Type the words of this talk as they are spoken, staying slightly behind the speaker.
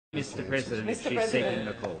Mr. President, if she's seconding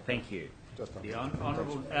the call. Thank you. The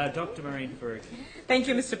Honourable Dr. Mehreen Faruqi. Thank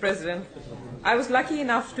you, Mr. President. I was lucky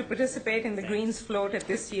enough to participate in the Greens float at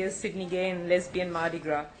this year's Sydney Gay and Lesbian Mardi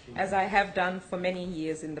Gras, as I have done for many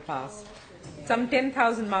years in the past. Some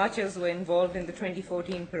 10,000 marchers were involved in the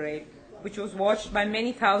 2014 parade, which was watched by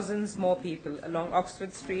many thousands more people along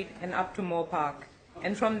Oxford Street and up to Moore Park,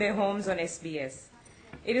 and from their homes on SBS.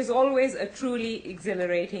 It is always a truly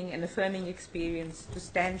exhilarating and affirming experience to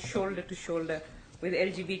stand shoulder to shoulder with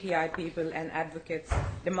LGBTI people and advocates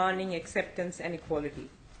demanding acceptance and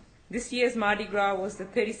equality. This year's Mardi Gras was the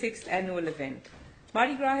 36th annual event.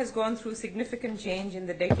 Mardi Gras has gone through significant change in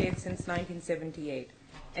the decade since 1978,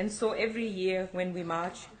 and so every year when we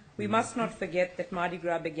march, we must not forget that Mardi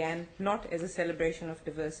Gras began not as a celebration of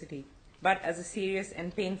diversity, but as a serious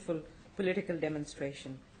and painful political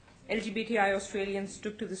demonstration. LGBTI Australians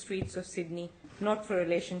took to the streets of Sydney not for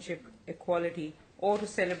relationship equality or to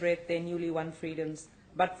celebrate their newly won freedoms,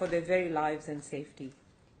 but for their very lives and safety.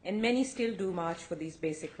 And many still do march for these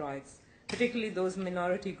basic rights, particularly those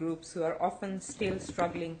minority groups who are often still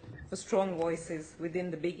struggling for strong voices within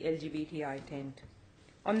the big LGBTI tent.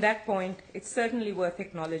 On that point, it's certainly worth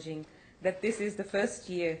acknowledging that this is the first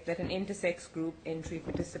year that an intersex group entry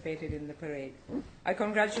participated in the parade. I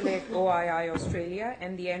congratulate OII Australia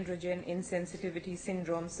and the Androgen Insensitivity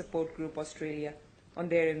Syndrome Support Group Australia on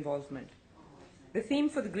their involvement. The theme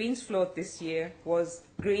for the Greens float this year was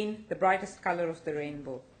Green, the brightest colour of the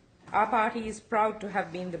rainbow. Our party is proud to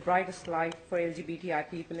have been the brightest light for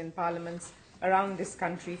LGBTI people in parliaments around this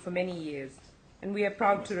country for many years, and we are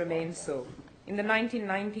proud to remain so. In the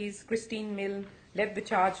 1990s, Christine Milne led the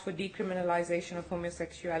charge for decriminalisation of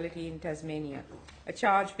homosexuality in Tasmania, a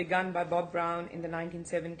charge begun by Bob Brown in the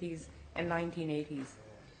 1970s and 1980s.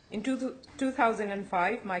 In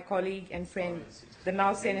 2005, my colleague and friend, the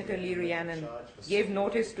now Senator Lee Rhiannon, gave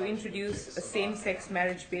notice to introduce a same-sex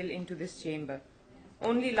marriage bill into this chamber.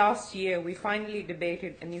 Only last year, we finally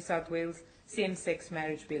debated a New South Wales same-sex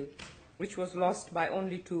marriage bill, which was lost by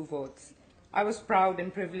only 2 votes. I was proud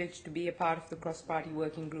and privileged to be a part of the cross-party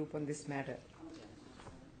working group on this matter.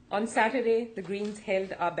 On Saturday, the Greens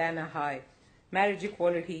held our banner high: marriage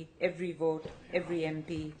equality, every vote, every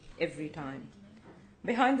MP, every time.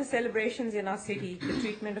 Behind the celebrations in our city, the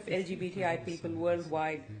treatment of LGBTI people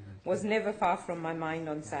worldwide was never far from my mind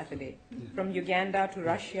on Saturday. From Uganda to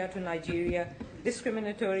Russia to Nigeria,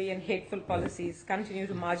 discriminatory and hateful policies continue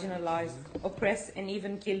to marginalize, oppress, and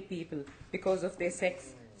even kill people because of their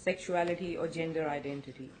sex, sexuality, or gender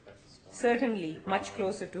identity. Certainly, much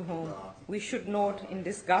closer to home, we should note in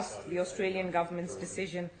disgust the Australian government's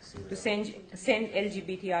decision to send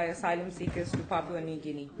LGBTI asylum seekers to Papua New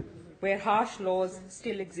Guinea, where harsh laws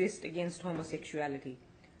still exist against homosexuality.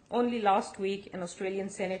 Only last week, an Australian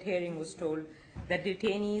Senate hearing was told that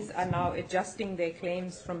detainees are now adjusting their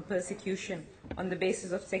claims from persecution on the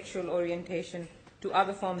basis of sexual orientation to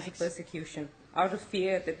other forms of persecution, out of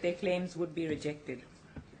fear that their claims would be rejected.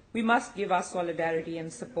 We must give our solidarity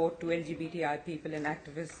and support to LGBTI people and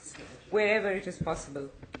activists wherever it is possible,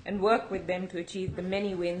 and work with them to achieve the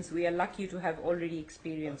many wins we are lucky to have already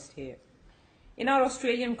experienced here. In our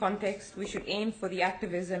Australian context, we should aim for the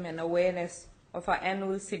activism and awareness of our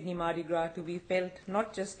annual Sydney Mardi Gras to be felt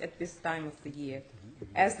not just at this time of the year,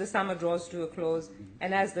 as the summer draws to a close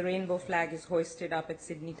and as the rainbow flag is hoisted up at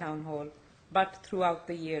Sydney Town Hall, but throughout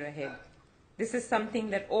the year ahead. This is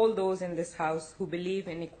something that all those in this House who believe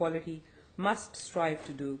in equality must strive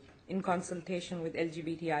to do, in consultation with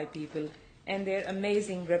LGBTI people and their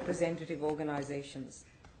amazing representative organizations.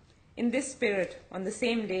 In this spirit, on the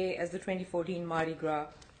same day as the 2014 Mardi Gras,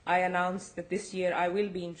 I announced that this year I will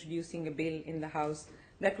be introducing a bill in the House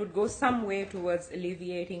that would go some way towards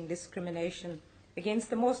alleviating discrimination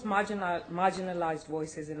against the most marginalized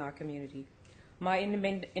voices in our community. My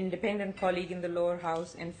independent colleague in the lower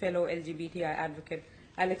house and fellow LGBTI advocate,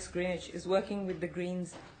 Alex Greenwich, is working with the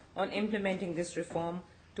Greens on implementing this reform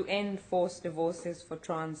to end forced divorces for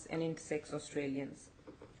trans and intersex Australians.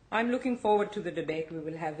 I'm looking forward to the debate we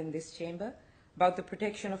will have in this chamber about the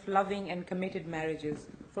protection of loving and committed marriages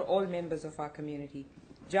for all members of our community,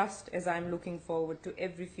 just as I'm looking forward to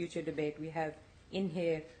every future debate we have in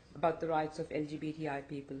here about the rights of LGBTI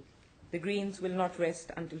people. The Greens will not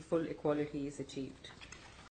rest until full equality is achieved.